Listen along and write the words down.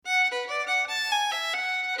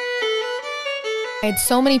I had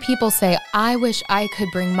so many people say, I wish I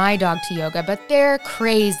could bring my dog to yoga, but they're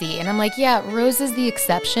crazy. And I'm like, yeah, Rose is the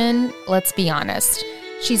exception. Let's be honest.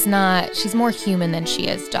 She's more human than she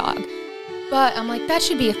is dog. But I'm like, that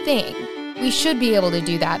should be a thing. We should be able to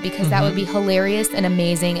do that because that would be hilarious and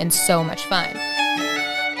amazing and so much fun.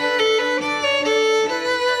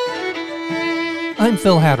 I'm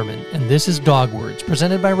Phil Hatterman, and this is Dog Words,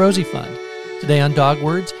 presented by Rosie Fund. Today on Dog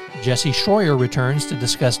Words, Jesse Schroyer returns to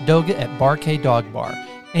discuss Doga at Bar-K Dog Bar,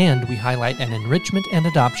 and we highlight an enrichment and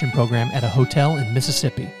adoption program at a hotel in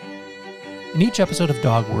Mississippi. In each episode of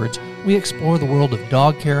Dog Words, we explore the world of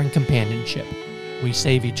dog care and companionship. We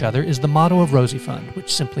save each other is the motto of Rosie Fund,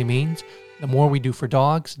 which simply means the more we do for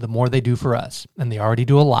dogs, the more they do for us, and they already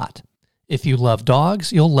do a lot. If you love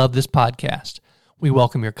dogs, you'll love this podcast. We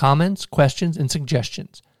welcome your comments, questions, and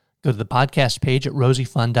suggestions. Go to the podcast page at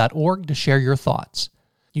rosiefund.org to share your thoughts.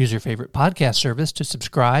 Use your favorite podcast service to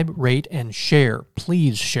subscribe, rate, and share.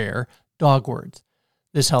 Please share Dog Words.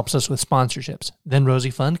 This helps us with sponsorships. Then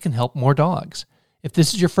Rosie Fund can help more dogs. If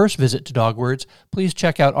this is your first visit to Dog Words, please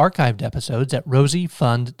check out archived episodes at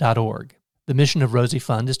rosiefund.org. The mission of Rosie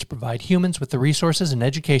Fund is to provide humans with the resources and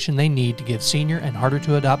education they need to give senior and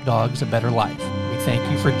harder-to-adopt dogs a better life. We thank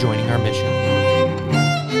you for joining our mission.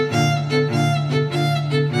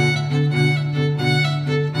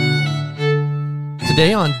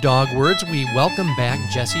 Today on Dog Words, we welcome back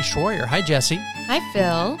Jesse Schroyer. Hi, Jesse. Hi,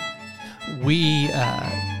 Phil. We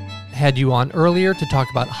had you on earlier to talk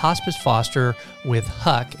about hospice foster with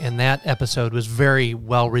Huck, and that episode was very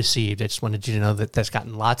well received. I just wanted you to know that that's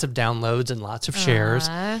gotten lots of downloads and lots of shares.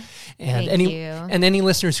 And thank you. And any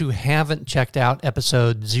listeners who haven't checked out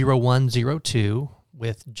episode 0102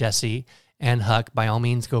 with Jesse and Huck, by all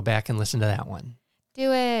means, go back and listen to that one.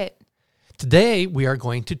 Do it. Today, we are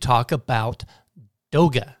going to talk about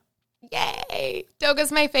Doga. Yay!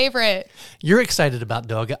 Doga's my favorite. You're excited about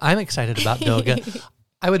Doga. I'm excited about Doga.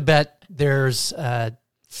 I would bet there's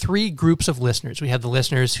three groups of listeners. We have the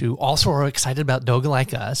listeners who also are excited about Doga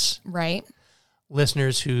like us. Right.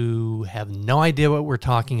 Listeners who have no idea what we're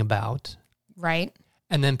talking about. Right.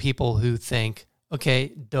 And then people who think,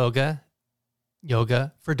 okay, Doga,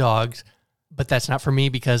 yoga for dogs, but that's not for me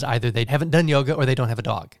because either they haven't done yoga or they don't have a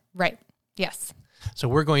dog. Right. Yes. So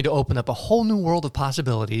we're going to open up a whole new world of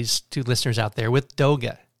possibilities to listeners out there with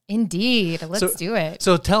Doga. Indeed. Let's do it.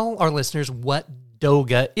 So tell our listeners what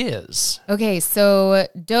Doga is. Okay, so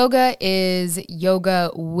Doga is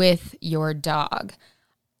yoga with your dog.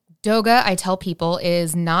 Doga, I tell people,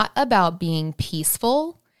 is not about being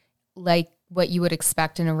peaceful like what you would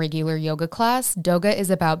expect in a regular yoga class. Doga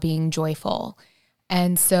is about being joyful.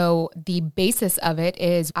 And so the basis of it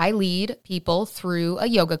is I lead people through a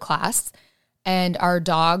yoga class, and our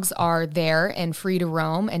dogs are there and free to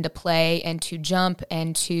roam and to play and to jump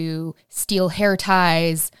and to steal hair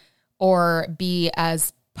ties or be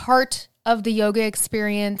as part of the yoga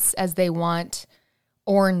experience as they want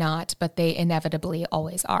or not, but they inevitably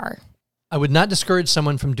always are. I would not discourage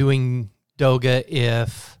someone from doing Doga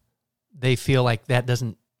if they feel like that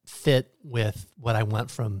doesn't fit with what I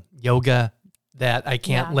want from yoga, that I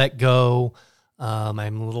can't let go. I'm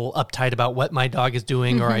a little uptight about what my dog is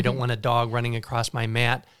doing, or I don't want a dog running across my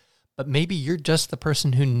mat. But maybe you're just the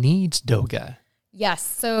person who needs Doga. Yes.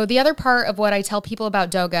 So the other part of what I tell people about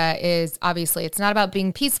Doga is obviously it's not about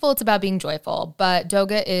being peaceful, it's about being joyful. But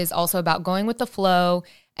Doga is also about going with the flow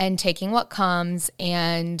and taking what comes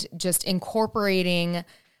and just incorporating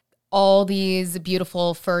all these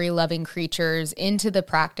beautiful, furry, loving creatures into the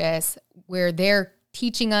practice where they're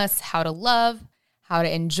teaching us how to love, how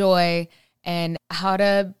to enjoy, and how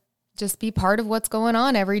to just be part of what's going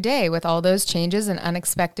on every day with all those changes and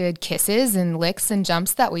unexpected kisses and licks and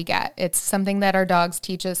jumps that we get. It's something that our dogs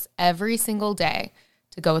teach us every single day,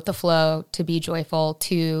 to go with the flow, to be joyful,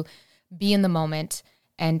 to be in the moment,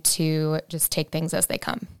 and to just take things as they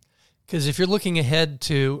come. Because if you're looking ahead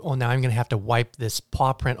to, oh, now I'm going to have to wipe this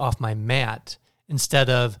paw print off my mat, instead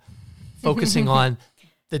of focusing on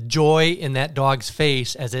the joy in that dog's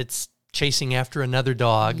face as it's chasing after another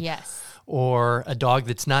dog. Yes. Or a dog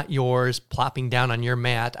that's not yours plopping down on your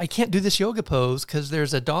mat. I can't do this yoga pose because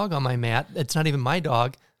there's a dog on my mat. It's not even my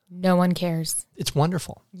dog. No one cares. It's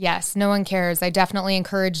wonderful. Yes, no one cares. I definitely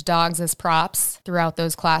encourage dogs as props throughout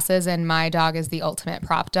those classes, and my dog is the ultimate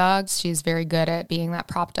prop dog. She's very good at being that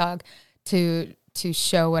prop dog to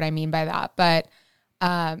show what I mean by that. But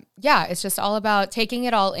it's just all about taking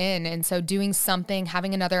it all in. And so doing something,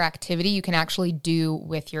 having another activity you can actually do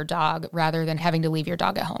with your dog rather than having to leave your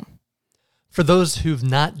dog at home. For those who've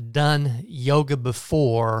not done yoga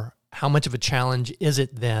before, how much of a challenge is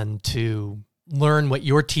it then to learn what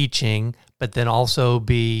you're teaching, but then also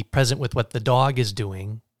be present with what the dog is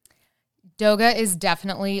doing. Doga is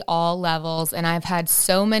definitely all levels, and I've had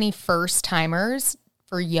so many first-timers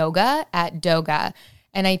for yoga at Doga.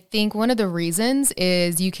 And I think one of the reasons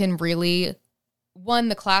is you can really, one,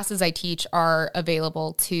 the classes I teach are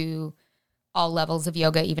available to all levels of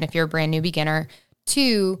yoga, even if you're a brand new beginner.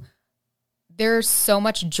 Two, there's so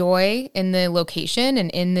much joy in the location and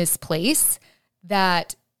in this place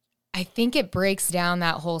that I think it breaks down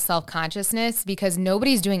that whole self-consciousness, because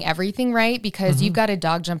nobody's doing everything right, because you've got a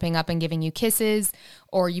dog jumping up and giving you kisses,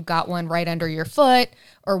 or you've got one right under your foot,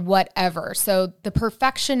 or whatever. So the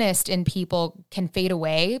perfectionist in people can fade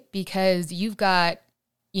away because you've got,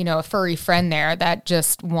 a furry friend there that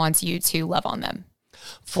just wants you to love on them.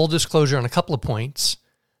 Full disclosure on a couple of points.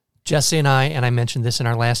 Jesse and I mentioned this in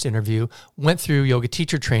our last interview, went through yoga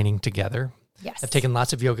teacher training together. Yes. I've taken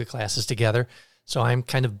lots of yoga classes together. So I'm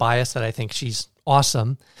kind of biased that I think she's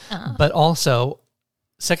awesome. But also,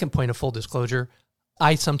 second point of full disclosure,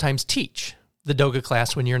 I sometimes teach the Doga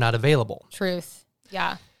class when you're not available. Truth.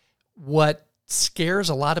 Yeah. What scares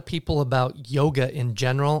a lot of people about yoga in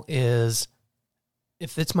general is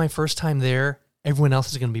if it's my first time there, everyone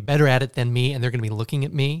else is going to be better at it than me, and they're going to be looking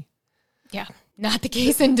at me. Yeah. Not the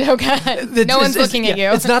case in Doga. No one's looking at you.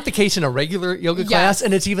 It's not the case in a regular yoga class,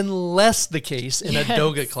 and it's even less the case in a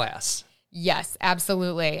Doga class. Yes,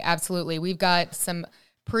 absolutely. Absolutely. We've got some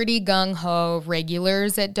pretty gung-ho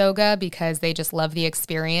regulars at Doga because they just love the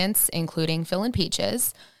experience, including Phil and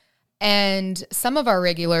Peaches. And some of our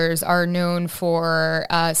regulars are known for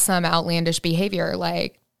some outlandish behavior,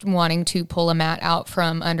 like wanting to pull a mat out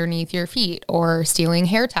from underneath your feet or stealing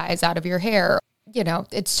hair ties out of your hair.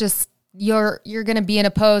 It's just you're going to be in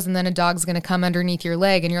a pose and then a dog's going to come underneath your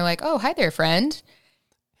leg and you're like, oh, hi there, friend.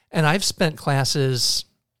 And I've spent classes...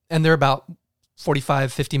 and they're about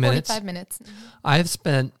 45, 50 minutes. 45 minutes. I've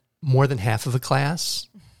spent more than half of a class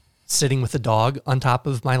sitting with the dog on top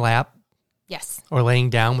of my lap. Yes. Or laying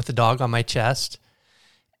down with the dog on my chest.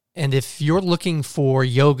 And if you're looking for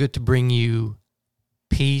yoga to bring you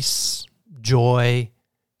peace, joy,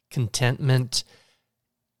 contentment,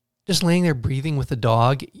 just laying there breathing with the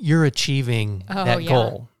dog, you're achieving that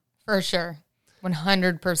goal. For sure.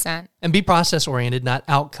 100%. And be process-oriented, not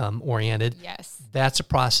outcome-oriented. Yes. That's a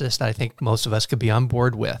process that I think most of us could be on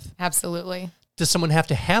board with. Absolutely. Does someone have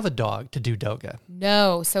to have a dog to do Doga?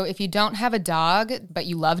 No. So if you don't have a dog, but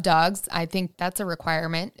you love dogs, I think that's a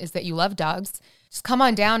requirement, is that you love dogs. Just come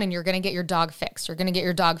on down and you're going to get your dog fixed. You're going to get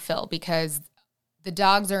your dog Phil, because the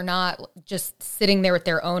dogs are not just sitting there with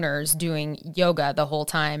their owners doing yoga the whole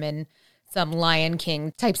time and some Lion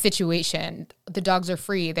King type situation. The dogs are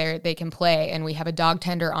free. They can play, and we have a dog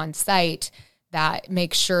tender on site that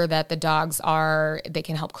makes sure that the dogs they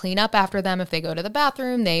can help clean up after them if they go to the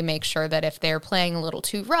bathroom. They make sure that if they're playing a little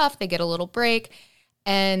too rough, they get a little break.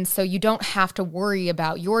 And so you don't have to worry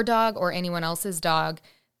about your dog or anyone else's dog,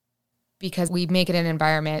 because we make it an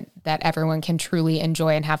environment that everyone can truly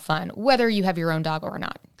enjoy and have fun, whether you have your own dog or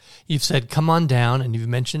not. You've said, come on down, and you've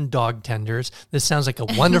mentioned dog tenders. This sounds like a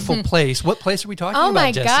wonderful place. What place are we talking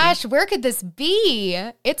about, Jesse? Oh my gosh, where could this be?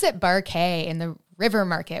 It's at Barquet in the River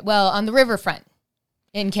Market. Well, on the riverfront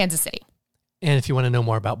in Kansas City. And if you want to know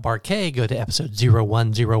more about Barquet, go to episode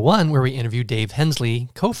 0101, where we interview Dave Hensley,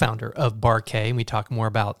 co-founder of Barquet, and we talk more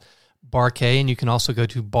about Barquet. And you can also go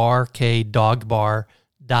to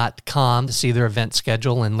barkdogbar.com to see their event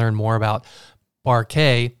schedule and learn more about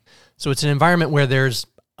Barquet. So it's an environment where there's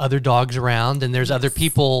other dogs around and there's other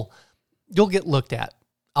people. You'll get looked at.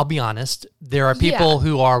 I'll be honest. There are people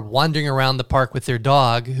who are wandering around the park with their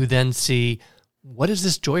dog who then see, what is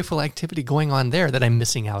this joyful activity going on there that I'm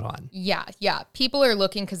missing out on? Yeah. People are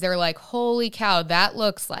looking because they're like, holy cow, that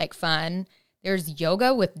looks like fun. There's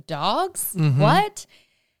yoga with dogs? What?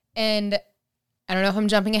 And I don't know if I'm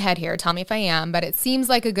jumping ahead here. Tell me if I am, but it seems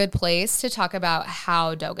like a good place to talk about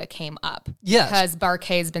how Doga came up. Yes. Because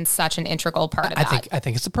Barquet has been such an integral part of that. I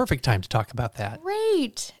think it's the perfect time to talk about that.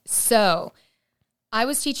 Great. So I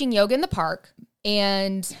was teaching yoga in the park,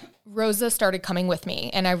 and Rosa started coming with me.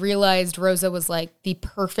 And I realized Rosa was like the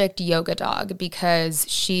perfect yoga dog because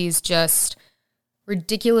she's just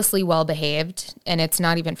ridiculously well-behaved. And it's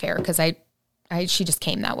not even fair because she just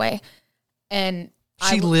came that way. And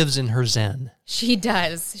she lives in her zen. She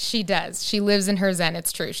does. She lives in her zen.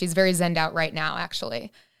 It's true. She's very zenned out right now,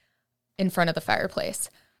 actually, in front of the fireplace.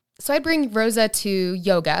 So I'd bring Rosa to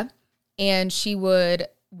yoga, and she would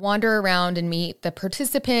wander around and meet the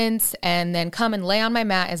participants and then come and lay on my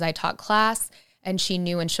mat as I taught class. And she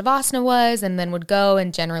knew when Shavasana was, and then would go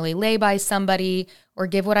and generally lay by somebody or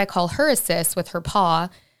give what I call her assist with her paw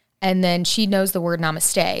And then she knows the word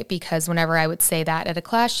namaste because whenever I would say that at a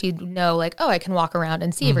class, she'd know like, oh, I can walk around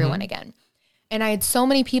and see everyone again. And I had so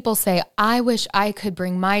many people say, I wish I could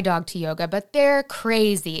bring my dog to yoga, but they're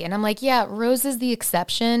crazy. And I'm like, yeah, Rose is the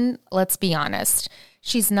exception. Let's be honest.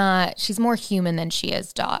 She's more human than she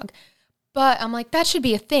is dog. But I'm like, that should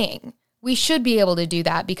be a thing. We should be able to do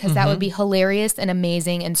that because that would be hilarious and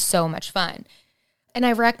amazing and so much fun. And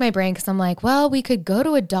I racked my brain because I'm like, well, we could go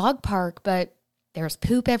to a dog park, but there's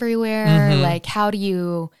poop everywhere. Like, how do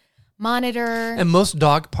you monitor? And most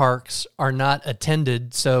dog parks are not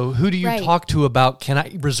attended. So who do you talk to about, can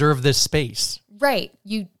I reserve this space? Right.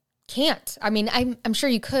 You can't. I mean, I'm sure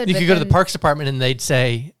you could. You could go to the parks department and they'd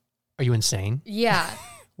say, are you insane? Yeah.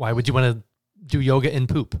 Why would you want to do yoga in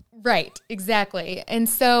poop? Right, exactly. And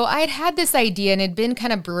so I'd had this idea and it'd been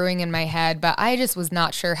kind of brewing in my head, but I just was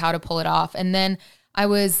not sure how to pull it off. And then I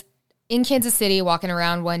was in Kansas City walking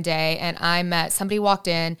around one day and I met somebody walked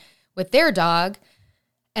in with their dog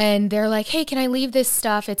and they're like, hey, can I leave this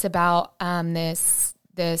stuff? It's about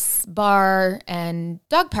this bar and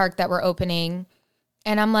dog park that we're opening.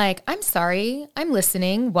 And I'm like, I'm sorry, I'm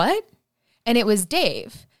listening. What? And it was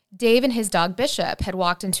Dave. Dave and his dog Bishop had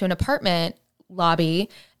walked into an apartment lobby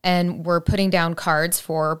and were putting down cards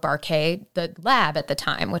for Barkay, the lab at the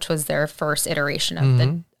time, which was their first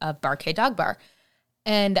iteration of Barkay Dog Bar.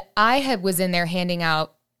 And I was in there handing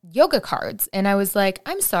out yoga cards. And I was like,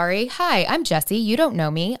 I'm sorry. Hi, I'm Jessie. You don't know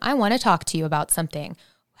me. I want to talk to you about something.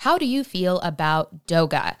 How do you feel about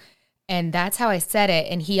Doga? And that's how I said it.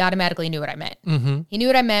 And he automatically knew what I meant. He knew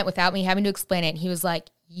what I meant without me having to explain it. And he was like,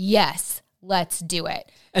 yes, let's do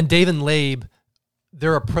it. And Dave and Labe,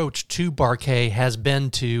 their approach to Barkay has been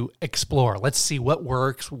to explore. Let's see what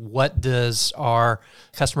works. What does our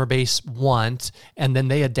customer base want? And then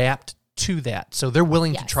they adapt to that. So they're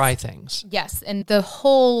willing to try things. Yes. And the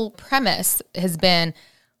whole premise has been,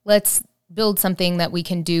 let's build something that we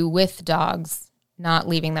can do with dogs, not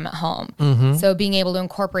leaving them at home. So being able to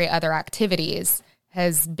incorporate other activities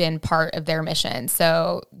has been part of their mission.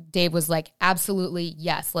 So Dave was like, absolutely,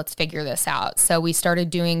 yes, let's figure this out. So we started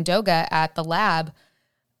doing Doga at the lab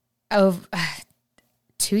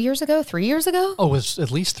 2 years ago, 3 years ago. Oh, it was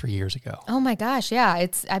at least 3 years ago. Oh my gosh. Yeah.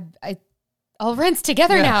 It's, I all runs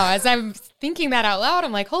together now. As I'm thinking that out loud,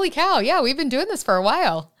 I'm like, holy cow. Yeah. We've been doing this for a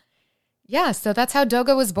while. Yeah. So that's how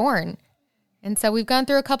Doga was born. And so we've gone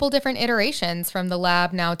through a couple different iterations from the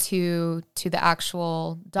lab now to the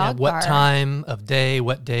actual dog bar. What time of day,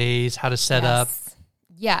 what days, how to set up.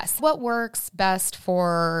 Yes. What works best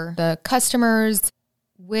for the customers?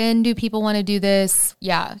 When do people want to do this?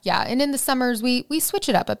 Yeah. And in the summers, we switch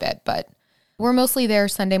it up a bit, but we're mostly there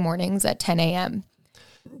Sunday mornings at 10 a.m.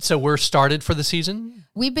 So we're started for the season?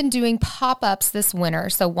 We've been doing pop-ups this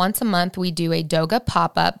winter. So once a month, we do a Doga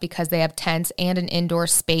pop-up because they have tents and an indoor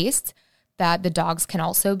space that the dogs can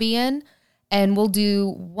also be in. And we'll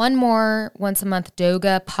do one more once a month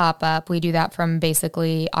Doga pop-up. We do that from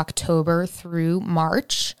basically October through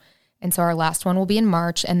March. And so our last one will be in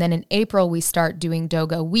March. And then in April, we start doing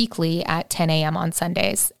Doga weekly at 10 a.m. on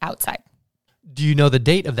Sundays outside. Do you know the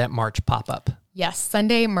date of that March pop-up? Yes,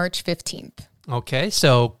 Sunday, March 15th. Okay,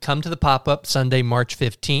 so come to the pop-up Sunday, March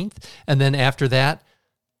 15th. And then after that,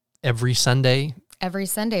 every Sunday? Every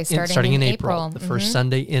Sunday, starting in April. The first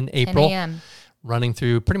Sunday in April, 10 a.m. running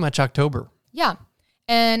through pretty much October. Yeah.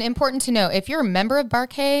 And important to know, if you're a member of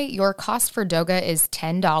Barkay, your cost for Doga is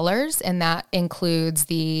 $10, and that includes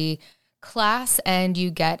the class, and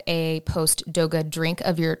you get a post-Doga drink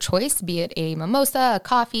of your choice, be it a mimosa, a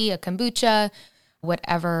coffee, a kombucha,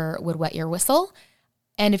 whatever would wet your whistle.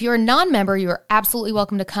 And if you're a non-member, you are absolutely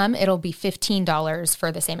welcome to come. It'll be $15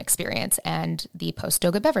 for the same experience and the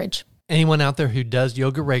post-Doga beverage. Anyone out there who does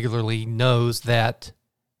yoga regularly knows that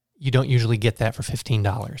you don't usually get that for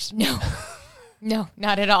 $15. No. No,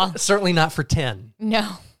 not at all. Certainly not for 10.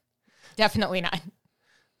 No, definitely not.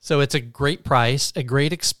 So it's a great price, a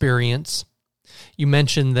great experience. You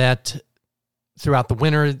mentioned that throughout the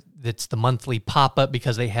winter, it's the monthly pop-up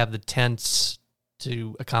because they have the tents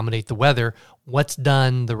to accommodate the weather. What's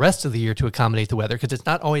done the rest of the year to accommodate the weather? Because it's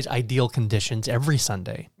not always ideal conditions every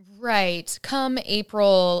Sunday. Right. Come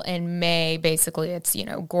April and May, basically, it's,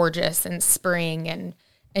 gorgeous and spring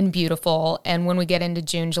and beautiful. And when we get into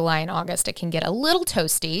June, July, and August, it can get a little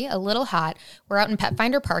toasty, a little hot. We're out in Pet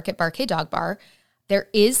Finder Park at Barkay Dog Bar. There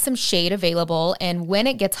is some shade available. And when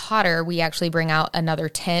it gets hotter, we actually bring out another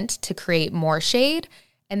tent to create more shade.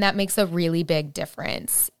 And that makes a really big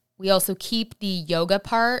difference. We also keep the yoga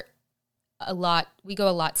part we go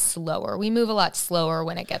a lot slower. We move a lot slower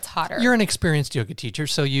when it gets hotter. You're an experienced yoga teacher,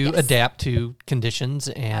 so you adapt to conditions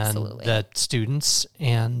and the students,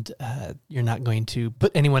 and you're not going to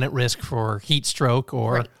put anyone at risk for heat stroke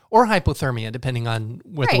or hypothermia, depending on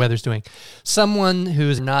what the weather's doing. Someone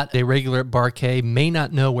who's not a regular at Barkay may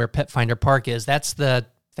not know where Pet Finder Park is. That's the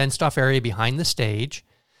fenced-off area behind the stage.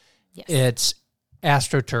 Yes. It's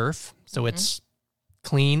AstroTurf, so it's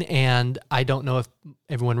clean, and I don't know if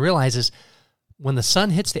everyone realizes when the sun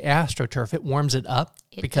hits the AstroTurf, it warms it up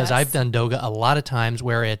because I've done Doga a lot of times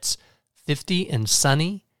where it's 50 and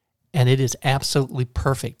sunny, and it is absolutely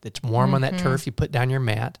perfect. It's warm on that turf. You put down your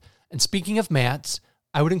mat. And speaking of mats,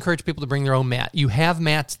 I would encourage people to bring their own mat. You have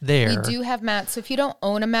mats there. We do have mats. So if you don't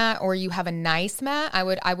own a mat or you have a nice mat,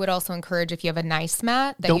 I would also encourage if you have a nice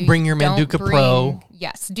mat. Don't bring your Manduka Pro.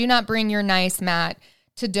 Yes, do not bring your nice mat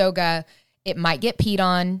to Doga. It might get peed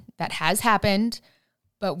on. That has happened.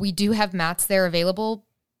 But we do have mats there available.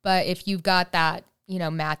 But if you've got that,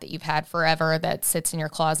 mat that you've had forever that sits in your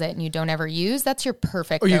closet and you don't ever use, that's your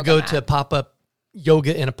perfect Or you yoga go mat. to pop-up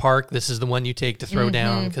yoga in a park. This is the one you take to throw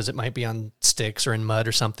down because it might be on sticks or in mud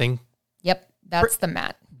or something. Yep, that's the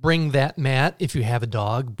mat. Bring that mat. If you have a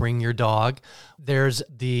dog, bring your dog. There's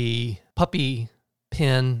the puppy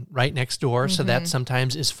pen right next door, so that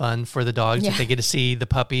sometimes is fun for the dogs if they get to see the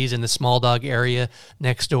puppies in the small dog area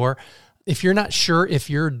next door. If you're not sure if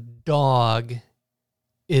your dog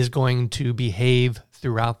is going to behave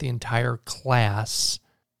throughout the entire class,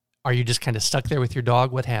 are you just kind of stuck there with your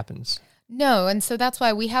dog? What happens? No, and so that's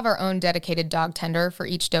why we have our own dedicated dog tender for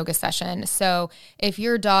each Doga session. So if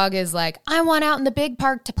your dog is like, I want out in the big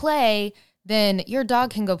park to play, then your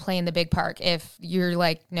dog can go play in the big park. If you're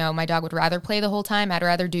like, no, my dog would rather play the whole time, I'd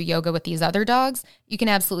rather do yoga with these other dogs, you can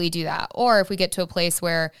absolutely do that. Or if we get to a place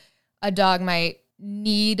where a dog might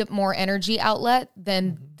need more energy outlet,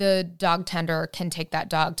 then the dog tender can take that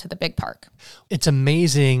dog to the big park. It's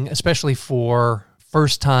amazing, especially for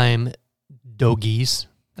first-time doggies.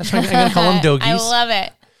 That's what I'm going to call them, doggies. I love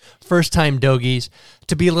it. First-time doggies,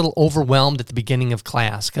 to be a little overwhelmed at the beginning of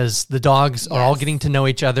class because the dogs are all getting to know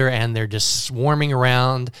each other and they're just swarming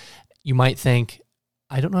around. You might think,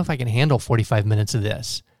 I don't know if I can handle 45 minutes of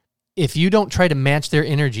this. If you don't try to match their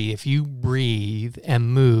energy, if you breathe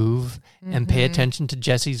and move and pay attention to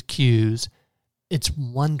Jesse's cues, it's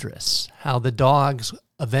wondrous how the dogs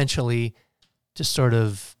eventually just sort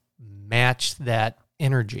of match that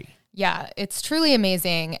energy. Yeah, it's truly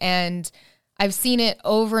amazing. And I've seen it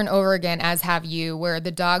over and over again, as have you, where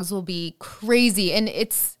the dogs will be crazy. And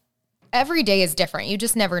it's every day is different. You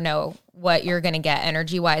just never know what you're going to get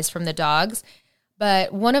energy-wise from the dogs.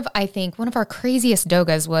 But one of our craziest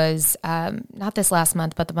Dogas was not this last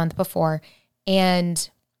month, but the month before. And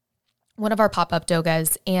one of our pop-up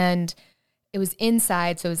Dogas. And it was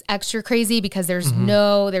inside, so it was extra crazy because there's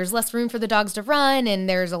less room for the dogs to run and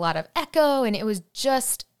there's a lot of echo. And it was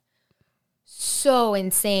just so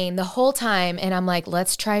insane the whole time. And I'm like,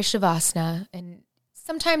 let's try Shavasana. And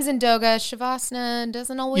sometimes in Doga, Shavasana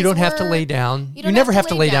doesn't always work. You don't have to lay down. You never have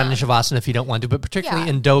to lay down in Shavasana if you don't want to, but particularly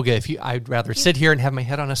in Doga, I'd rather sit here and have my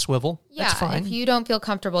head on a swivel. That's fine. If you don't feel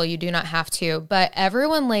comfortable, you do not have to. But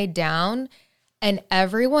everyone laid down and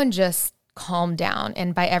everyone just calmed down.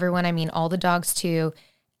 And by everyone, I mean all the dogs too.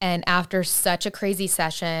 And after such a crazy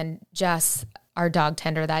session, Jess, our dog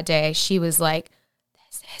tender that day, she was like,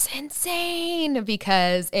 this is insane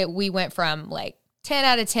because we went from like 10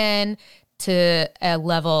 out of 10 to a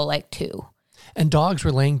level like 2. And dogs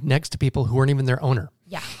were laying next to people who weren't even their owner.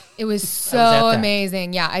 Yeah, it was so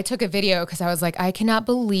amazing. Yeah, I took a video because I was like, I cannot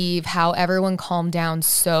believe how everyone calmed down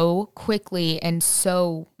so quickly and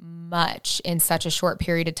so much in such a short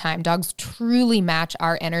period of time. Dogs truly match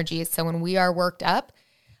our energy. So when we are worked up,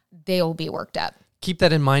 they'll be worked up. Keep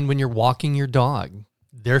that in mind when you're walking your dog.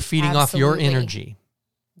 They're feeding off your energy.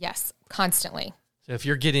 Yes, constantly. So if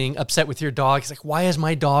you're getting upset with your dog, it's like, why is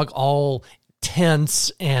my dog all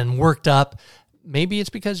tense and worked up? Maybe it's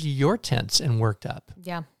because you're tense and worked up.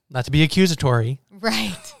 Yeah. Not to be accusatory.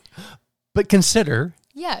 Right. But consider.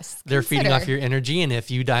 Yes. They're feeding off your energy. And if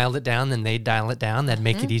you dial it down, then they dial it down. That'd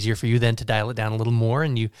make it easier for you then to dial it down a little more.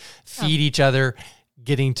 And you feed each other,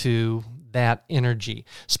 getting to that energy.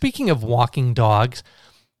 Speaking of walking dogs,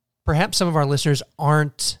 perhaps some of our listeners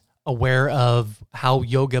aren't aware of how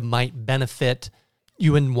yoga might benefit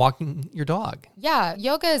you in walking your dog. Yeah.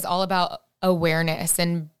 Yoga is all about awareness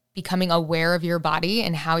and becoming aware of your body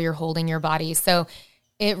and how you're holding your body. So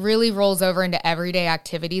it really rolls over into everyday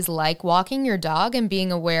activities like walking your dog and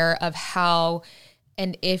being aware of how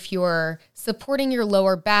and if you're supporting your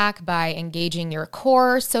lower back by engaging your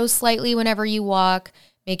core so slightly whenever you walk,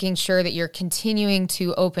 making sure that you're continuing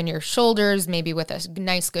to open your shoulders, maybe with a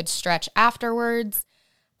nice good stretch afterwards.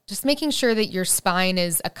 Just making sure that your spine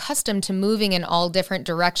is accustomed to moving in all different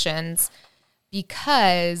directions,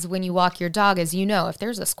 because when you walk your dog, as you know, if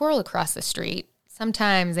there's a squirrel across the street,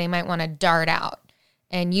 sometimes they might want to dart out.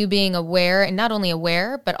 And you being aware, and not only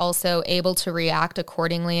aware, but also able to react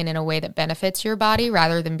accordingly and in a way that benefits your body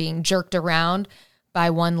rather than being jerked around by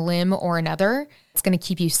one limb or another, it's going to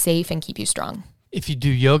keep you safe and keep you strong. If you do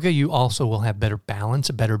yoga, you also will have better balance,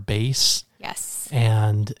 a better base. Yes.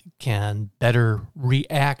 And can better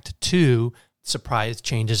react to surprise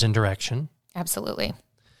changes in direction. Absolutely.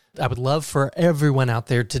 I would love for everyone out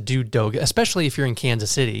there to do Doga, especially if you're in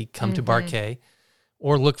Kansas City, come to Barkay,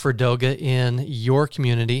 or look for Doga in your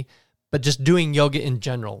community. But just doing yoga in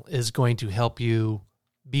general is going to help you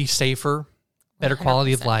be safer, better 100%.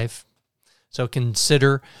 Quality of life. So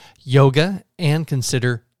consider yoga and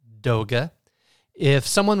consider Doga. If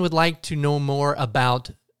someone would like to know more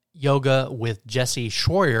about yoga with Jessie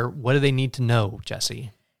Schroyer, what do they need to know,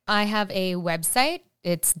 Jessie? I have a website.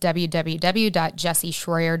 It's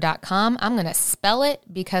www.jessieschroyer.com. I'm going to spell it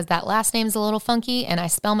because that last name's a little funky and I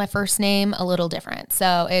spell my first name a little different.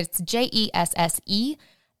 So it's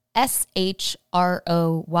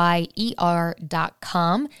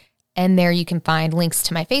JESSESHROYER.com. And there you can find links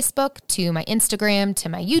to my Facebook, to my Instagram, to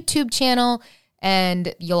my YouTube channel.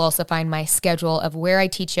 And you'll also find my schedule of where I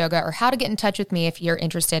teach yoga or how to get in touch with me if you're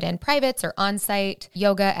interested in privates or on-site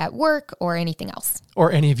yoga at work or anything else.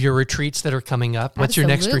 Or any of your retreats that are coming up. What's your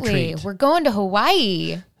next retreat? We're going to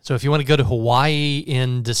Hawaii. So if you want to go to Hawaii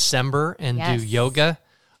in December and do yoga,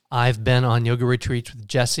 I've been on yoga retreats with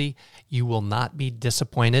Jessie. You will not be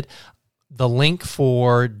disappointed. The link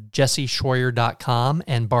for jessieschroyer.com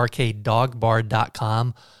and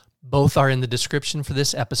barkaydogbar.com, both are in the description for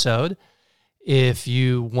this episode. If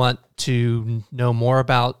you want to know more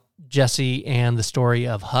about Jessie and the story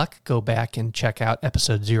of Huck, go back and check out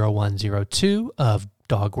episode 0102 of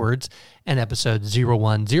Dog Words and episode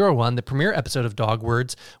 0101, the premiere episode of Dog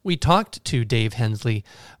Words. We talked to Dave Hensley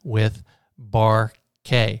with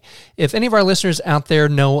Barkay. If any of our listeners out there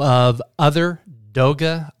know of other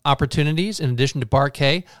Doga opportunities in addition to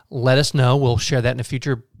Barkay, let us know. We'll share that in a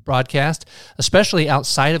future broadcast, especially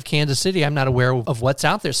outside of Kansas City. I'm not aware of what's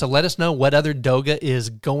out there. So let us know what other Doga is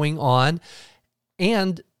going on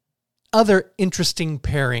and other interesting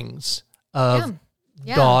pairings of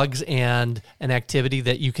dogs and an activity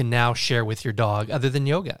that you can now share with your dog other than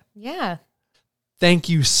yoga. Yeah. Thank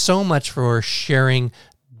you so much for sharing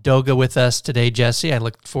Doga with us today, Jessie. I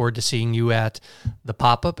look forward to seeing you at the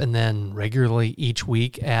pop-up and then regularly each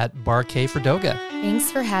week at Barkay for Doga.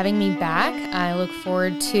 Thanks for having me back. I look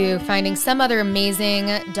forward to finding some other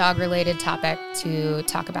amazing dog-related topic to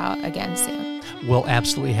talk about again soon. We'll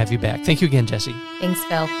absolutely have you back. Thank you again, Jessie. Thanks,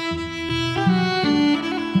 Phil.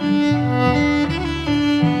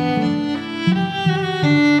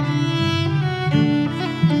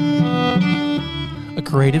 A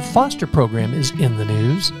creative foster program is in the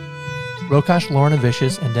news. Rokash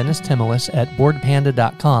Lornavicius and Dennis Timolis at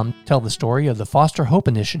BoardPanda.com tell the story of the Foster Hope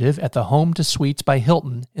Initiative at the Home to Suites by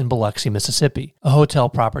Hilton in Biloxi, Mississippi, a hotel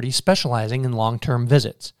property specializing in long-term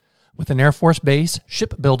visits. With an Air Force base,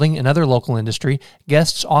 shipbuilding, and other local industry,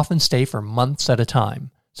 guests often stay for months at a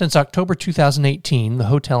time. Since October 2018, the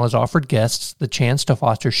hotel has offered guests the chance to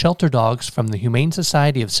foster shelter dogs from the Humane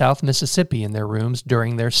Society of South Mississippi in their rooms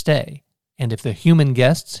during their stay. And if the human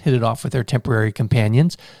guests hit it off with their temporary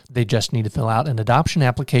companions, they just need to fill out an adoption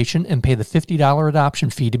application and pay the $50 adoption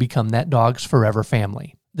fee to become that dog's forever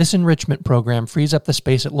family. This enrichment program frees up the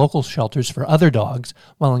space at local shelters for other dogs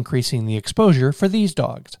while increasing the exposure for these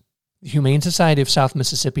dogs. The Humane Society of South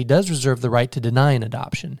Mississippi does reserve the right to deny an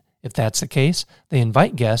adoption. If that's the case, they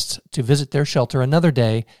invite guests to visit their shelter another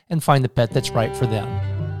day and find the pet that's right for them.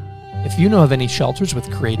 If you know of any shelters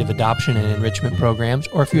with creative adoption and enrichment programs,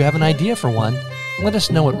 or if you have an idea for one, let us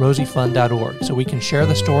know at rosiefund.org so we can share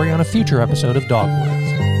the story on a future episode of Dog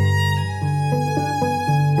Words.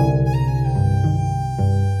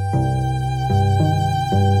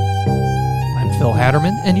 I'm Phil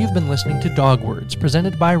Hatterman, and you've been listening to Dog Words,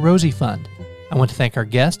 presented by Rosie Fund. I want to thank our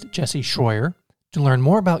guest, Jessie Schroyer. To learn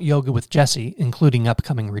more about yoga with Jessie, including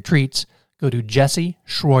upcoming retreats, go to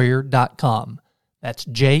jessieschroyer.com. That's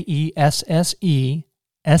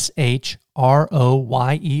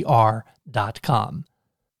JESSESHROYER.com.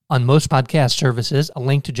 On most podcast services, a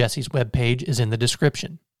link to Jessie's webpage is in the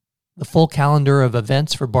description. The full calendar of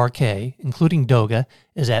events for Barkay, including Doga,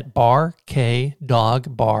 is at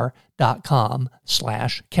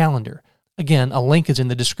barkaydogbar.com/calendar. Again, a link is in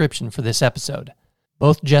the description for this episode.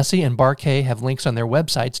 Both Jesse and Bar-K have links on their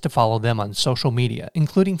websites to follow them on social media,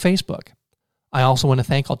 including Facebook. I also want to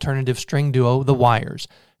thank alternative string duo The Wires,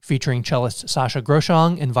 featuring cellist Sasha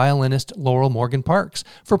Groshong and violinist Laurel Morgan Parks,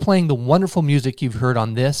 for playing the wonderful music you've heard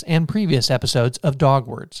on this and previous episodes of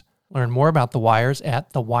Dogwords. Learn more about The Wires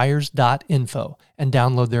at thewires.info and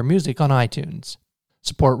download their music on iTunes.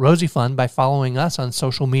 Support Rosie Fund by following us on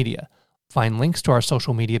social media. Find links to our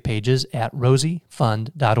social media pages at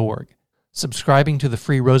rosiefund.org. Subscribing to the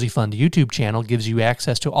free Rosie Fund YouTube channel gives you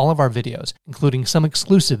access to all of our videos, including some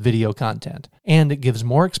exclusive video content, and it gives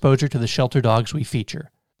more exposure to the shelter dogs we feature.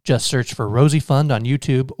 Just search for Rosie Fund on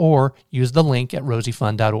YouTube or use the link at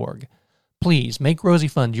rosiefund.org. Please make Rosie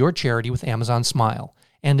Fund your charity with Amazon Smile,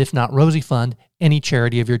 and if not Rosie Fund, any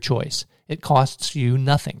charity of your choice. It costs you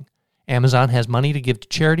nothing. Amazon has money to give to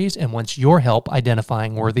charities and wants your help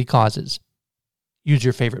identifying worthy causes. Use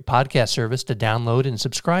your favorite podcast service to download and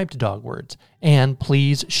subscribe to Dogwords, and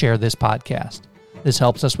please share this podcast. This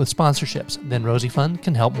helps us with sponsorships, then Rosie Fund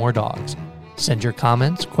can help more dogs. Send your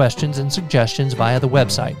comments, questions, and suggestions via the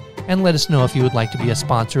website, and let us know if you would like to be a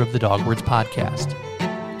sponsor of the Dogwords podcast.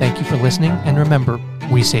 Thank you for listening, and remember,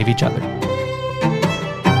 we save each other.